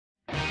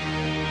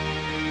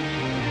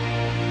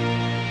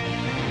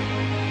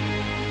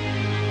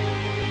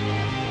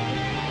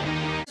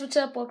what's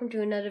up? Welcome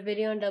to another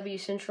video on W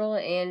Central,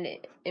 and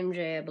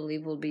MJ, I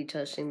believe, will be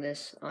toasting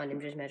this on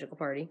MJ's Magical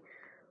Party.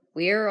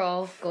 We are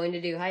all going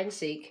to do hide and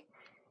seek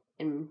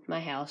in my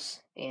house,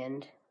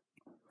 and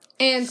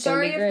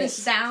sorry if the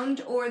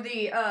sound or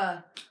the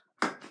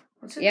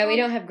what's it called? We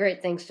don't have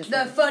great things to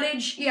film. The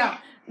footage,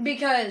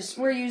 because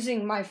we're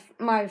using my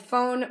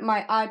phone,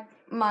 my iPod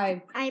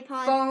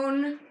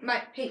phone,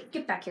 hey,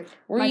 get back here.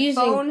 My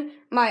phone,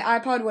 my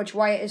iPod, which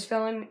Wyatt is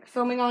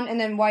filming on, and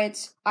then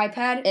Wyatt's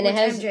iPad, and which it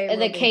has MJ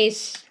the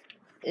case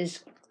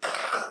is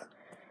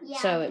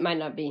so it might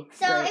not be.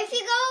 So great. If you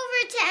go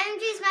over to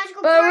MJ's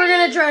Magical But Party, we're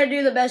gonna try to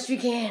do the best we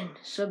can.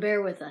 So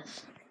bear with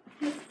us,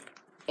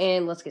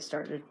 and let's get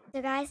started.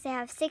 So guys, they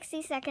have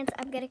 60 seconds.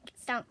 I'm gonna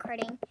start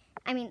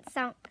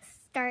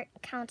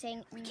counting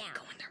now. We can't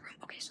go in their room.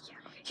 Okay, so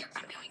here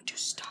I'm going to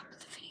stop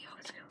the video.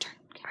 Turn.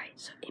 All right,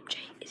 so MJ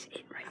is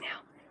in right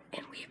now,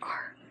 and we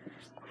are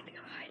going to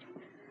go hide.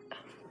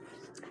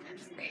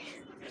 Okay.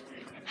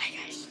 Hi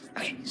guys.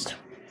 Okay, stop.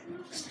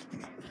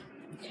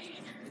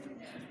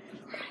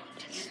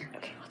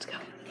 Okay, let's go.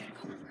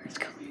 Let's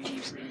go,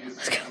 James.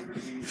 Let's go.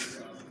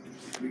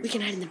 We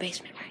can hide in the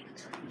basement, right?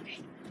 Okay.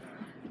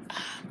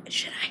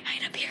 Should I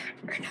hide up here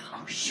or no?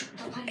 Oh shoot!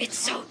 It's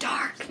so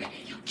dark.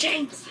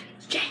 James.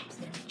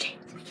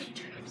 We can't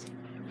turn on.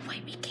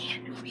 Wait, we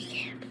can. We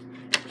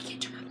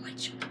can't turn on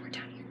lights when we're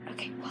down here.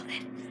 Okay, well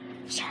then,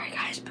 sorry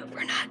guys, but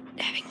we're not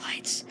having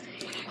lights.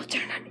 We'll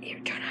turn on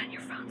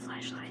your phone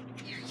flashlight.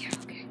 Yeah,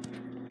 okay.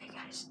 Okay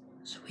guys,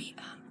 so we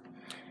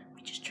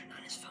just turned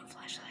on his phone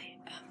flashlight.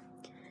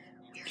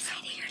 We're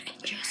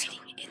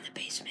hiding in the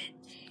basement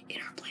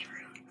in our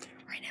playroom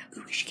right now.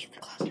 Ooh, we should get in the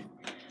closet.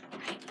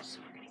 Right, so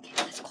we're gonna get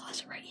in this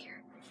closet right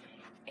here.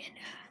 And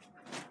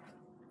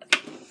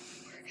okay,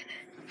 we're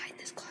gonna hide in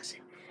this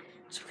closet.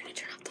 So we're gonna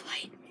turn off the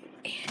light.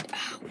 And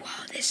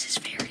wow, this is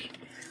very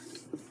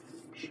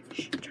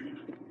shh, turn it on.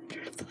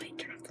 Turn off the light.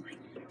 Turn off the light.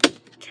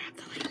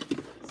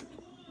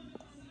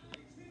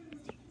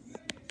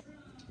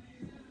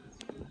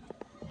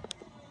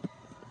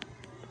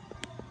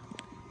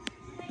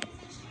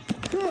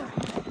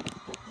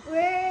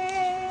 Where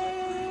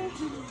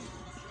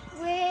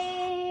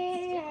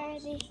are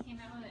they?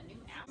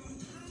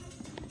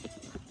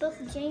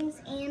 Both James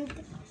and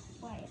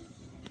Wyatt.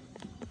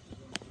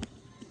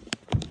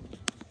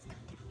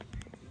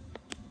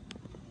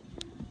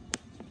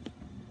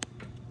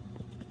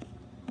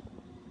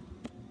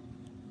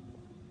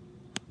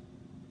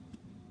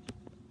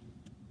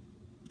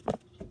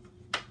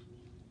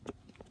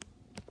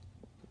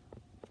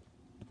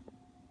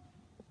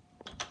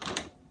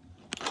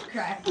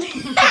 Crack. Gotcha!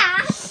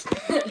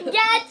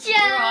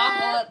 We're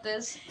awful at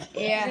this.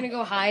 Yeah. We're gonna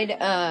go hide.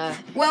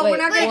 We're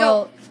not gonna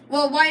go.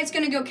 Well, Wyatt's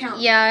gonna go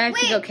count. Yeah, I have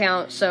to go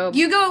count. So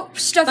You go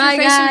stuff bye,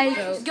 your face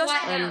guys. in. Go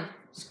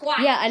Squat.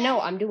 Yeah, I know.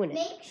 I'm doing it.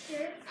 Make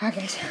sure. Alright,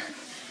 guys.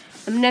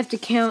 I'm gonna have to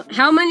count.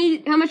 How much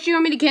do you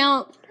want me to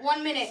count?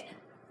 1 minute.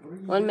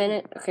 1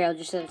 minute. Okay, I'll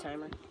just set a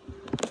timer.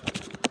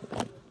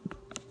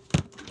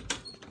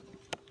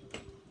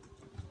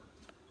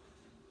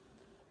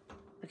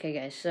 Okay,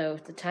 guys. So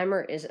the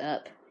timer is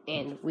up,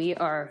 and we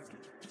are.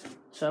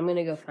 So I'm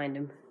gonna go find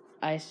him.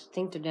 I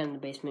think they're down in the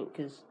basement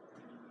because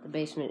the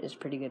basement is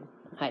pretty good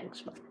hiding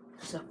spot.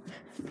 So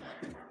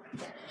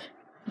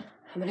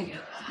I'm gonna go.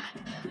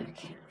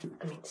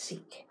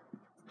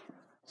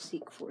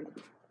 Seek for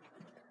them.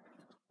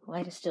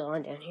 Light is still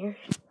on down here.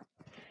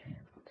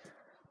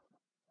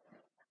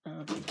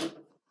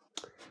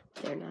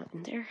 They're not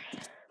in there.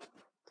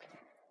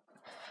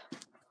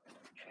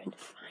 Trying to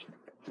find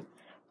them.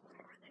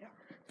 Where they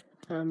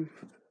are.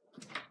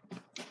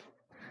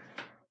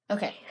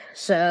 Okay,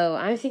 so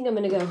I think I'm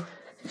gonna go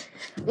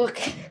look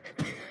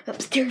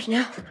upstairs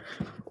now.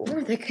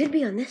 Or they could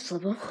be on this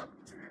level.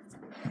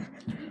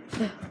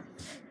 I'm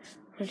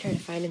gonna try to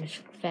find them as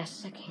fast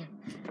as I can.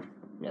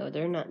 No,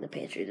 they're not in the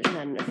pantry. There's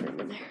not enough room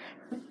in there.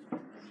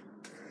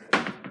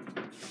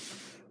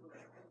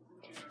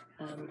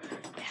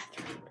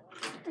 Bathroom.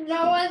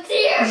 No one's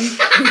here.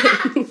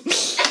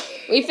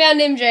 We found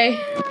MJ.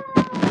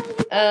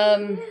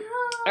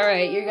 All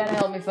right, you gotta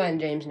help me find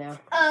James now.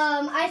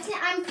 I'm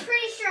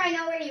pretty sure I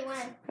know where he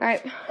went. All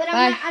right, But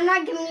bye. I'm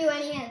not giving you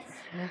any hints.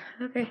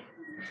 Okay.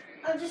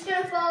 I'm just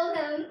gonna follow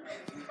him.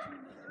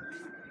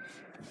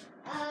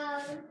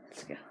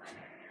 Let's go.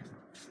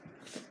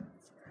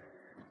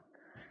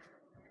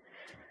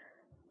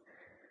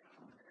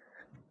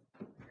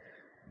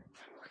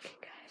 I'm looking,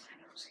 guys. I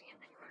don't see him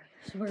anywhere.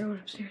 So we're going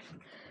upstairs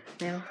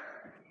now.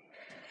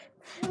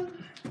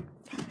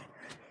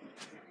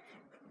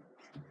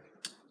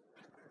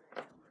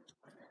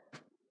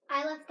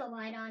 I left the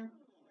light on.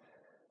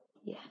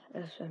 Yeah,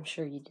 I'm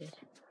sure you did.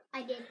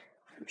 I did.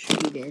 I'm sure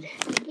you did.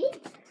 I did.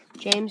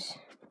 James,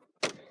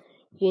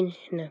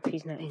 no,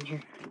 he's not in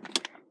here.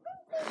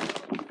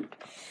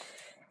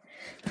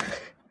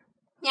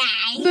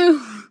 Nice. Boo!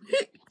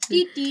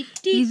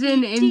 He's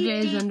in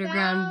MJ's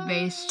underground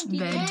base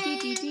bed.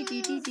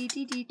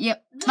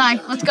 Yep. Bye.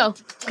 Let's go.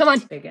 Come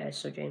on. Hey guys,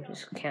 so James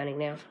is counting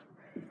now.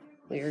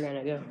 We are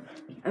gonna go.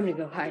 I'm gonna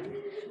go hide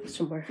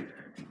somewhere.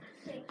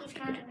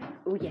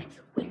 Oh yes.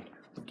 Wait.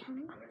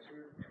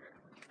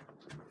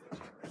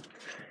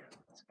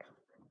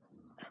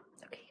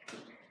 Okay, guys.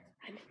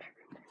 I'm in my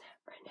room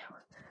right now.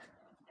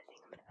 I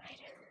think I'm gonna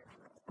hide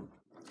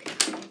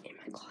in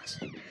my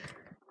closet.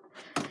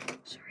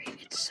 Sorry,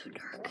 it's so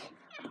dark.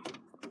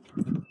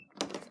 I'm gonna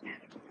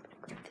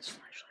grab this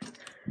flashlight.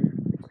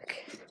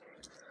 Okay.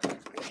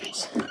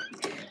 Guys.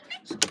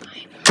 So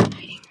I'm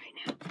hiding right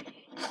now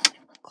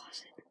in my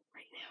closet.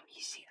 Right now,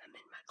 you see I'm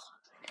in my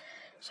closet.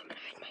 So I'm gonna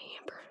hide my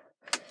hamper.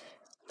 I'm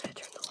gonna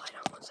turn the light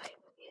on once I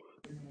hit.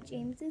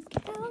 James is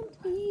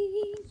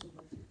counting.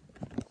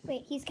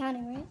 Wait, he's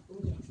counting, right?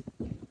 Yes.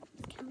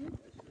 He's counting.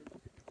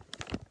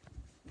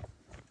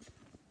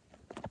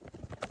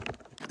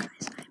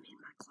 Guys, I'm in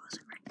my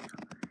closet right now.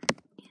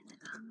 And,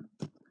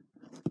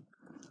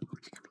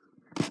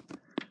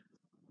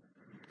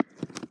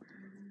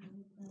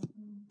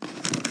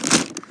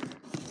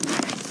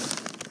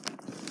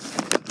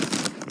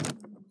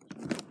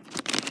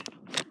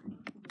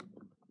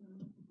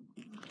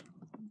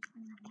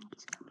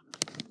 who's coming?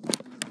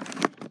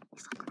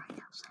 He's like right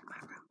outside my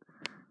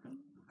room.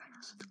 Right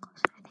outside the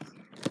closet, I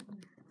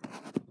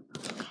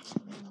think.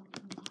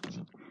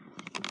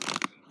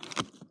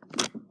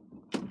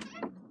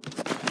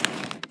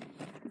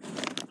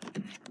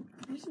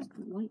 Where's this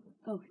light?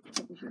 Oh, it's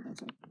over here.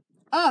 That's right.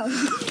 Oh,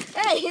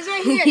 hey, he's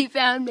right here. He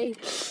found me.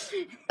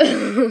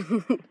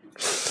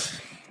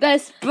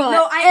 Best spot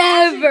No,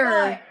 I actually ever.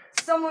 thought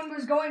someone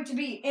was going to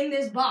be in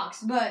this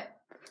box, but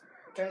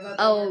turns out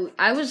they weren't. Oh,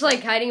 I was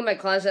like hiding in my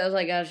closet. I was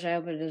like, gosh, I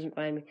hope it doesn't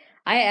find me.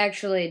 I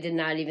actually did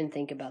not even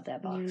think about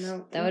that box.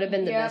 No. That would have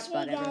been the Yeah. best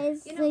spot Hey ever.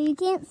 guys, so you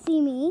can't see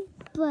me,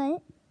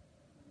 but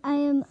I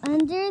am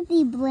under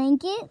the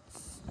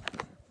blankets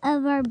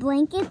of our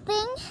blanket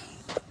thing.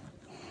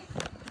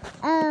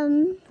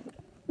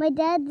 My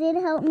dad did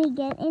help me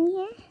get in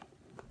here.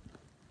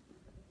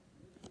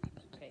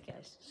 Okay,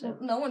 guys. So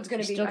No one's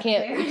gonna be still back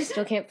can't there.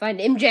 still can't find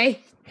MJ.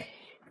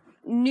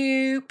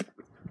 Nope.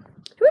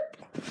 Whoop.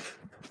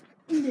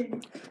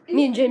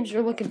 Me and James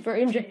are looking for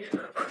MJ.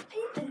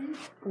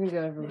 We're gonna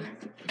go everywhere.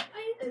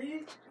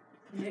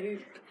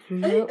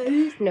 Nope.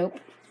 Nope.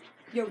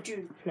 Yo,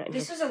 dude, Not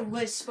this is a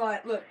lit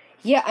spot. Look,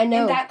 Yeah, I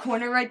know. in that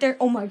corner right there.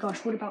 Oh my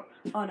gosh, what about?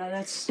 Oh no,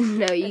 that's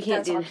No, you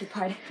can't that's do that.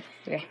 occupied.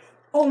 Okay.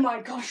 Oh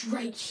my gosh,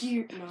 right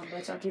here. No,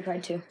 that's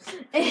occupied too.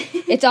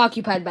 It's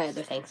occupied by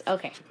other things.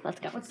 Okay, let's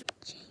go.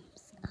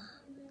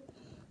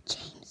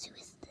 James, who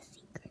is the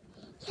secret,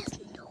 he has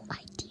no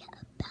idea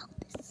about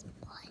this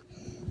spot.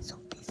 So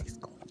this is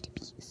going to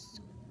be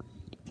so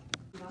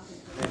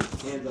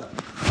good. Hands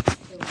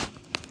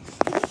up.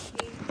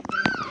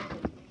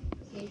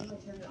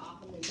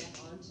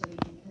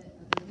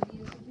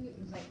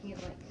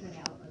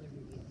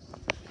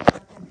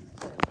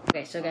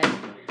 Okay, so guys,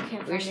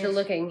 we're still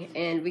looking,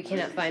 and we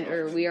cannot find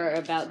her. We are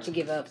about to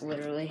give up,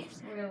 literally.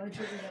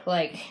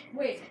 Like,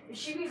 Wait, is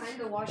she behind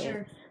the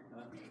washer?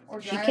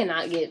 Or she dryer?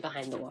 cannot get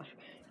behind the washer.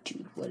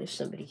 Dude, what if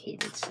somebody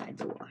hid inside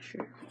the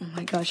washer? Oh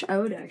my gosh, I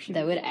would actually.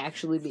 That would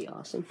actually be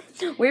awesome.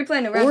 We're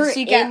playing around Or and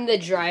seek in at. the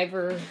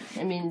driver.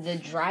 I mean, the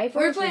driver,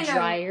 We're the playing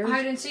dryer.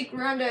 hide and seek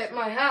around at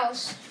my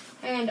house,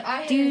 and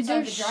I hid Dude, inside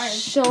there's the dryer.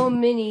 so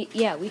many.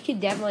 Yeah, we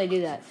could definitely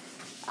do that.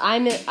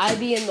 I'd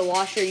be in the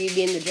washer, you'd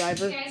be in the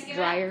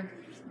dryer.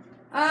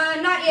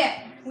 Not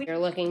yet. You're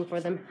looking for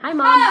them. Hi,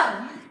 Mom.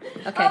 Oh!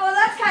 Okay. Oh, well,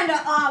 that's kind of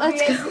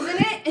obvious, Let's go.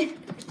 isn't it?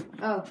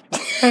 Oh.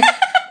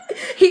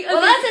 He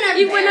that's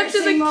an went up to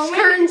the embarrassing moment.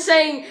 curtain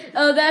saying,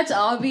 "Oh, that's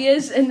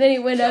obvious," and then he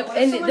went up, what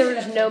if and someone there did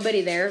was that?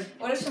 nobody there.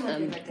 What if someone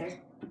did right there?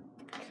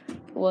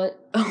 What?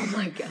 Oh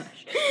my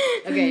gosh.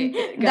 Okay,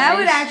 guys, That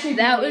would actually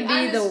that be- would be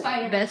I'm a the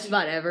spider best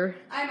spot ever.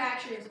 I'm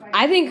actually a spider.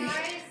 I think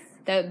Guys,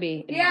 that would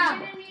be. Yeah. I'm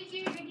gonna need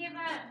you to give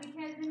up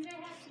because MJ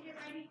has to get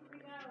ready to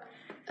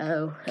go.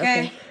 Oh. Okay.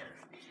 Okay.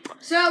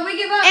 So we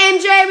give up.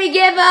 MJ, we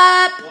give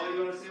up. Well,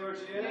 you want to see where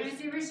she You wanna is?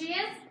 see where she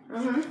is?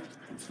 Uh-huh.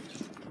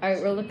 All right,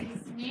 we're looking.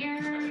 She's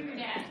near your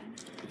dad.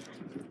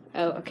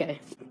 Oh, okay.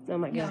 Oh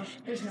my No, gosh.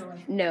 there's no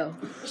way. No.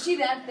 See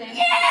that thing?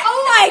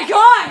 Oh my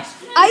gosh!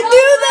 I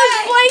knew those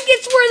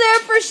blankets were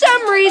there for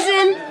some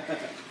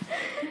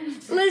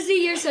reason. Lizzie,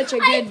 you're such a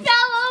I good.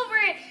 fell over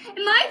it.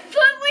 My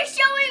foot was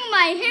showing.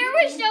 My hair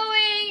was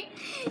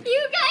showing.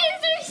 You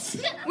guys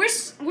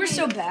are. We're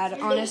so bad.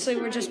 Honestly,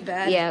 we're just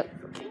bad. Yeah.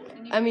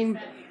 I mean.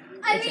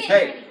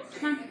 Hey.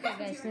 Okay,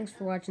 guys, thanks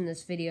for watching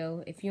this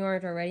video. If you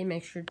aren't already,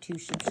 make sure to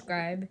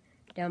subscribe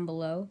down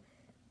below.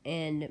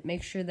 And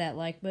make sure that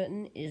like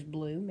button is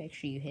blue. Make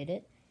sure you hit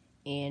it.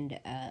 And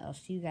I'll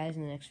see you guys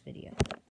in the next video.